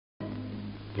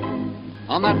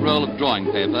On that roll of drawing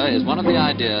paper is one of the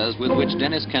ideas with which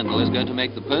Dennis Kendall is going to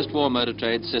make the post-war motor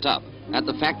trade sit up at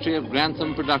the factory of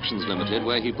Grantham Productions Limited,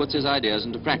 where he puts his ideas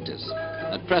into practice.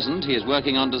 At present, he is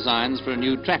working on designs for a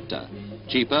new tractor,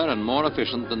 cheaper and more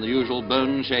efficient than the usual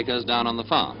bone shakers down on the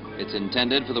farm. It's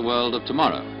intended for the world of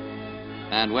tomorrow.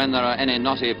 And when there are any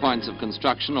knotty points of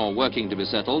construction or working to be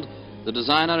settled, the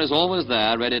designer is always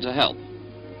there ready to help.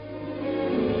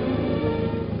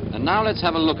 And now let's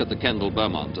have a look at the Kendall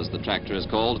Beaumont, as the tractor is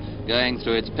called, going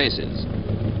through its paces.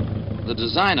 The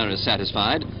designer is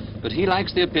satisfied, but he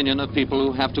likes the opinion of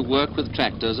people who have to work with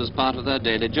tractors as part of their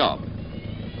daily job.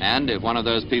 And if one of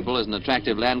those people is an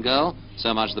attractive land girl,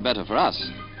 so much the better for us.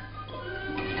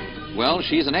 Well,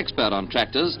 she's an expert on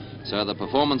tractors, so the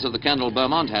performance of the Kendall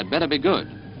Beaumont had better be good.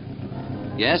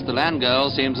 Yes, the land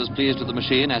girl seems as pleased with the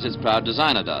machine as its proud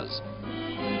designer does.